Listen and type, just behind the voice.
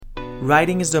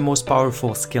Writing is the most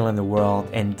powerful skill in the world,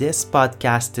 and this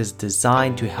podcast is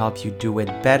designed to help you do it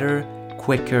better,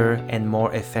 quicker, and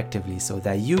more effectively so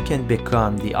that you can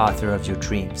become the author of your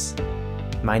dreams.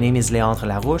 My name is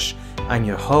Leandre Larouche. I'm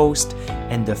your host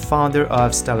and the founder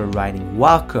of Stellar Writing.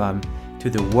 Welcome to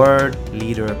the Word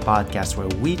Leader podcast, where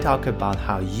we talk about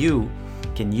how you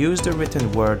can use the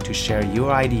written word to share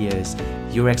your ideas,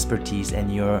 your expertise,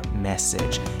 and your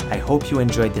message. I hope you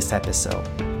enjoyed this episode.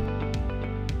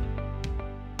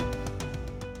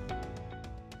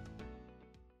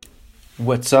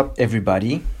 What's up,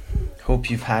 everybody? Hope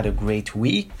you've had a great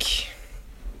week.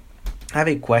 I have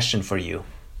a question for you.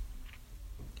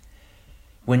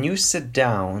 When you sit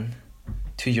down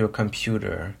to your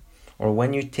computer, or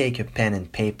when you take a pen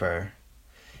and paper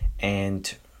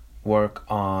and work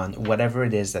on whatever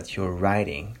it is that you're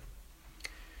writing,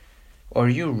 are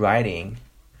you writing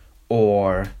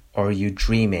or are you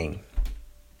dreaming?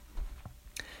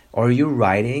 Are you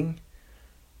writing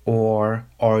or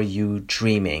are you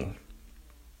dreaming?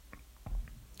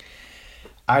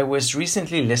 I was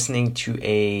recently listening to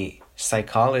a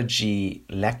psychology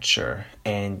lecture,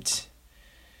 and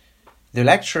the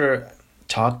lecturer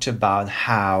talked about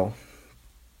how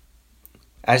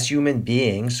as human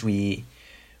beings we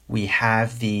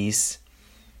have these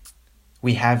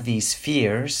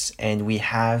fears, and we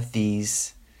have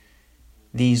these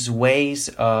ways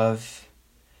of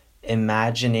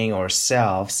imagining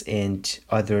ourselves in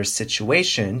other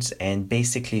situations and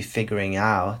basically figuring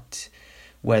out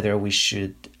whether we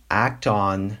should act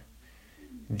on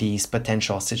these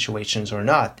potential situations or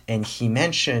not. And he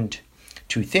mentioned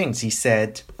two things. He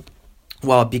said,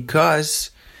 well,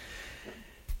 because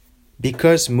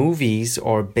movies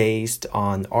are based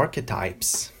on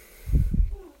archetypes,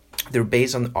 they're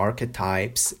based on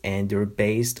archetypes and they're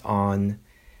based on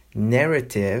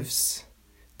narratives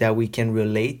that we can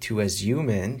relate to as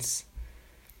humans.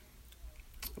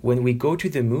 When we go to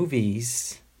the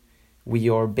movies, we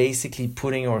are basically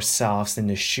putting ourselves in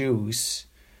the shoes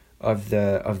of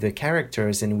the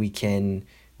characters, and we can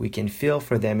feel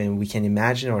for them, and we can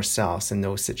imagine ourselves in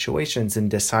those situations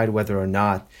and decide whether or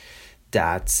not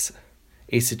that's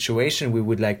a situation we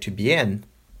would like to be in.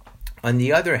 On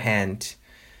the other hand,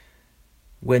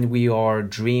 when we are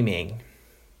dreaming,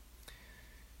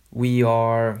 we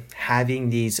are having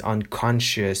these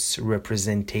unconscious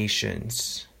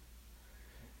representations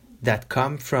that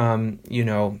come from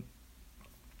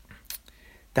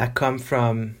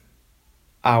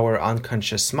our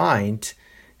unconscious mind.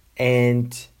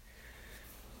 And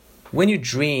when you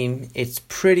dream, it's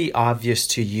pretty obvious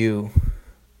to you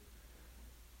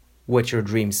what your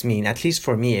dreams mean. At least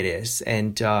for me it is.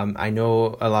 And I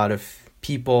know a lot of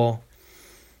people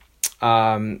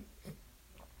for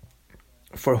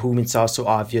whom it's also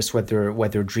obvious what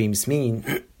their dreams mean.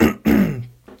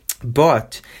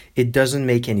 But it doesn't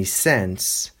make any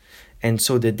sense. And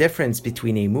so the difference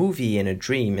between a movie and a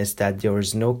dream is that there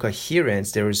is no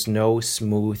coherence, there is no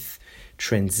smooth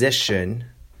transition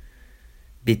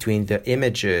between the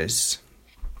images,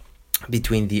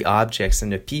 between the objects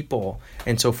and the people.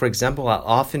 And so, for example, I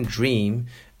often dream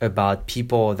about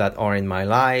people that are in my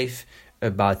life,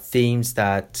 about themes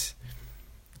that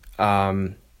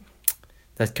currently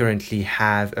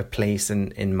have a place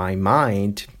in my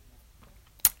mind.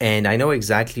 And I know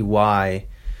exactly why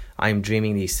I'm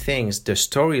dreaming these things. The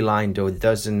storyline, though,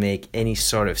 doesn't make any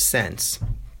sort of sense.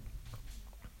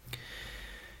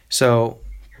 So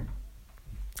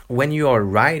when you are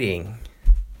writing,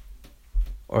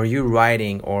 are you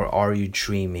writing or are you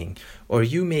dreaming? Are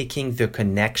you making the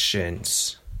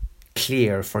connections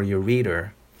clear for your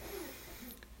reader?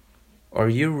 Are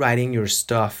you writing your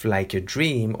stuff like a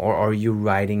dream, or are you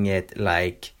writing it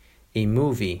like a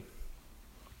movie?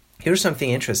 Here's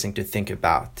something interesting to think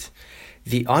about.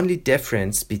 The only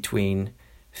difference between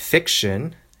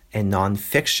fiction and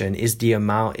non-fiction is the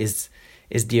amount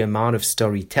of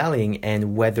storytelling,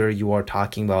 and whether you are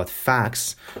talking about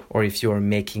facts or if you are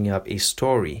making up a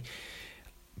story.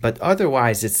 But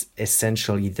otherwise, it's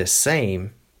essentially the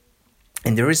same.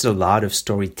 And there is a lot of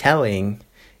storytelling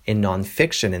in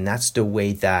non-fiction, and that's the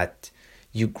way that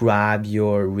you grab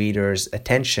your reader's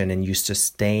attention and you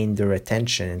sustain their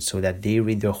attention, and so that they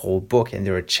read the whole book and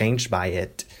they're changed by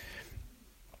it.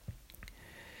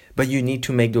 But you need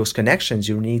to make those connections.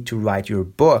 You need to write your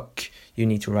book. You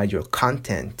need to write your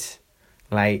content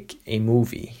like a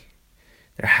movie.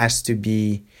 There has to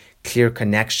be clear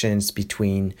connections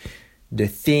between the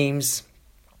themes,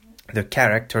 the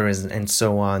characters, and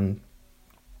so on.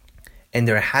 And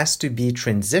there has to be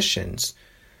transitions.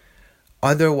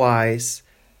 Otherwise,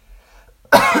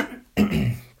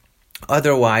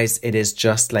 it is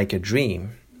just like a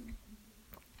dream.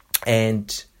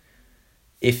 And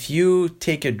if you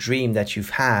take a dream that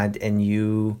you've had and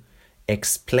you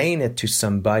explain it to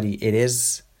somebody, it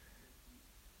is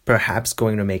perhaps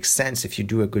going to make sense if you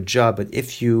do a good job. But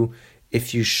if you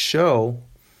show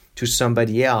to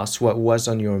somebody else what was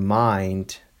on your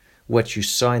mind, what you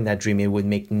saw in that dream, it would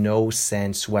make no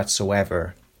sense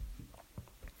whatsoever.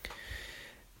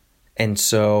 And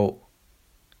so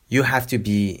you have to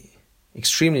be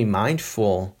extremely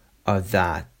mindful of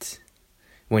that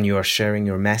when you are sharing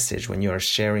your message, when you are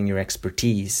sharing your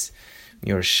expertise, when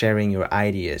you're sharing your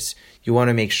ideas. You want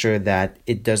to make sure that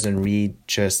it doesn't read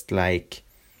just like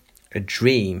a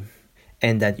dream,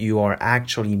 and that you are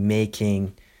actually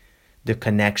making the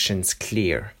connections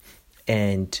clear,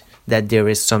 and that there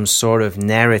is some sort of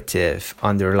narrative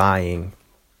underlying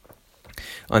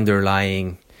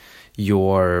the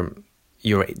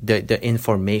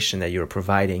information that you're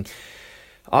providing.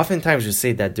 Oftentimes we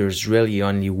say that there's really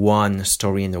only one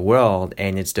story in the world,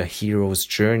 and it's the hero's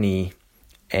journey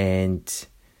and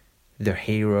the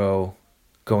hero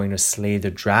going to slay the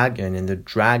dragon, and the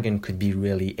dragon could be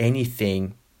really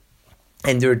anything.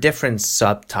 And there are different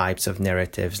subtypes of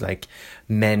narratives, like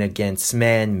men against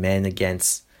men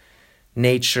against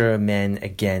nature, men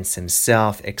against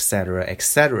himself, etc.,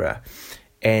 etc.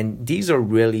 And these are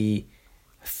really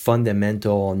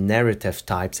fundamental narrative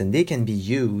types, and they can be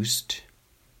used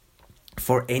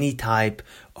for any type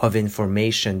of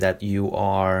information that you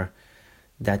are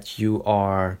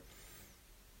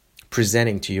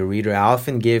presenting to your reader. I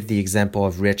often give the example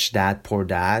of Rich Dad, Poor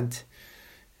Dad.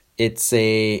 It's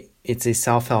a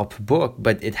self-help book,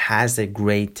 but it has a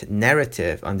great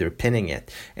narrative underpinning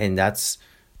it, and that's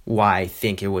why I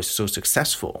think it was so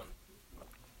successful.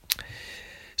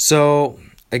 So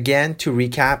again, to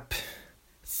recap,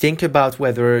 think about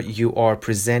whether you are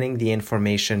presenting the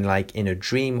information like in a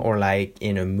dream or like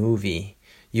in a movie.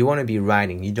 You want to be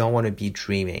writing, you don't want to be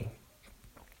dreaming.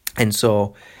 And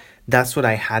so that's what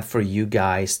I had for you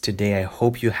guys today. I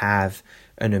hope you have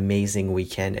an amazing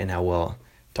weekend, and I will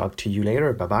talk to you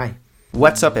later. Bye-bye.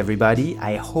 What's up, everybody?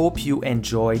 I hope you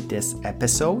enjoyed this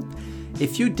episode.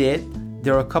 If you did,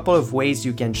 there are a couple of ways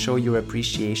you can show your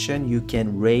appreciation. You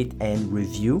can rate and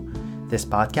review this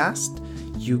podcast.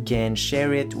 You can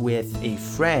share it with a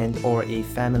friend or a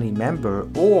family member,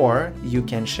 or you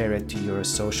can share it to your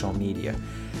social media.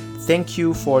 Thank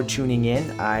you for tuning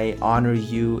in. I honor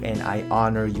you and I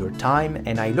honor your time,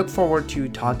 and I look forward to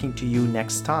talking to you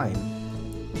next time.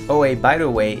 Oh, hey, by the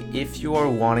way, if you are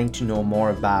wanting to know more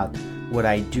about what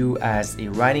I do as a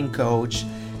writing coach,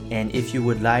 and if you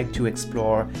would like to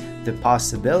explore the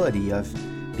possibility of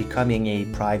becoming a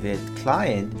private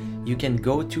client, you can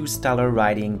go to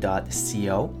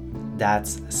stellarwriting.co.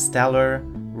 That's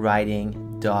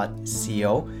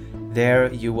stellarwriting.co.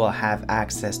 There you will have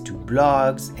access to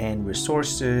blogs and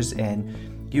resources, and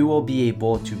you will be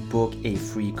able to book a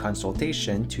free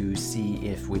consultation to see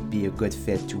if it would be a good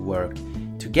fit to work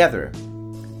together.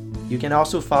 You can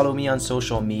also follow me on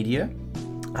social media.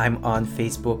 I'm on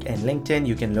Facebook and LinkedIn.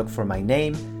 You can look for my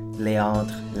name,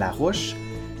 Léandre Larouche.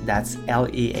 That's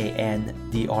Leandre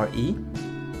Larouche.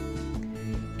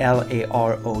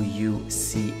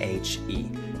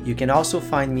 You can also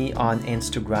find me on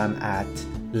Instagram at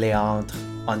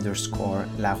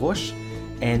Leandre_Larouche.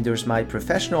 And there's my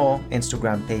professional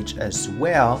Instagram page as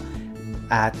well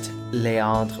at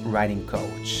Léandre Writing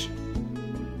Coach.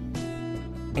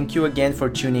 Thank you again for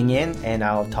tuning in, and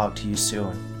I'll talk to you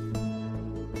soon.